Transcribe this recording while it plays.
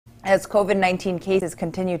As COVID-19 cases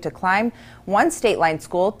continue to climb, one Stateline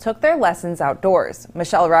school took their lessons outdoors.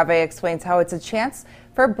 Michelle Rave explains how it's a chance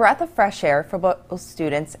for a breath of fresh air for both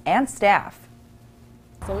students and staff.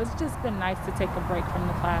 So it's just been nice to take a break from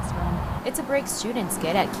the classroom. It's a break students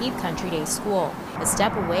get at Keith Country Day School, a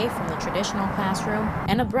step away from the traditional classroom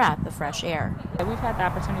and a breath of fresh air. We've had the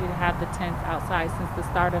opportunity to have the tents outside since the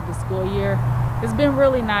start of the school year. It's been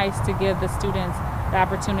really nice to give the students the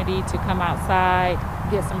opportunity to come outside,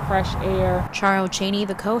 get some fresh air. Charo Cheney,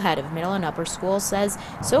 the co-head of middle and upper school, says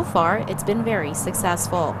so far it's been very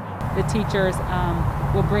successful. The teachers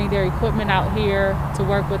will bring their equipment out here to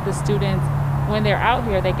work with the students. When they're out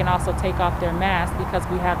here, they can also take off their masks because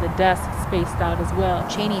we have the desks spaced out as well.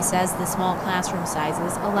 Cheney says the small classroom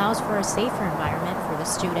sizes allows for a safer environment for the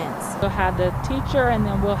students. We'll have the teacher, and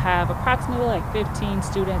then we'll have approximately like 15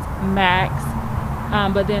 students max.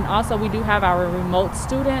 But then also we do have our remote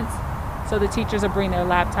students, so the teachers will bring their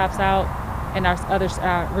laptops out, and our other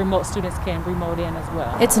remote students can remote in as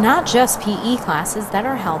well. It's not just PE classes that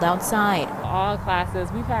are held outside. All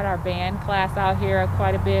classes. We've had our band class out here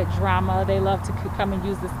quite a bit, drama. They love to come and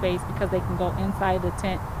use the space because they can go inside the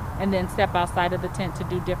tent and then step outside of the tent to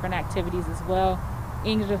do different activities as well.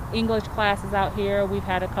 English classes out here. We've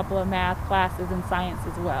had a couple of math classes and science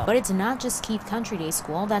as well. But it's not just Keith Country Day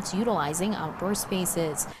School that's utilizing outdoor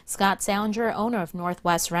spaces. Scott Salinger, owner of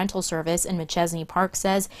Northwest Rental Service in McChesney Park,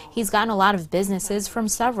 says he's gotten a lot of businesses from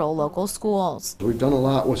several local schools. We've done a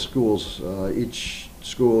lot with schools. Each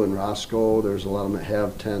school in Roscoe, there's a lot of them that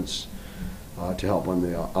have tents to help on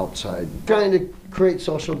the outside. Trying to create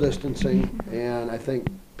social distancing, and I think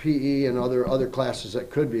PE and other classes that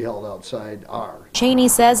could be held outside are. Cheney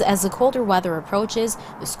says as the colder weather approaches,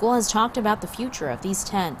 the school has talked about the future of these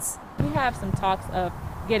tents. We have some talks of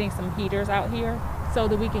getting some heaters out here so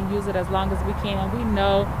that we can use it as long as we can. And we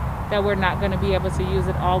know that we're not going to be able to use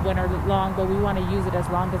it all winter long, but we want to use it as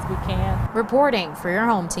long as we can. Reporting for your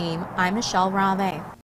home team, I'm Michelle Rave.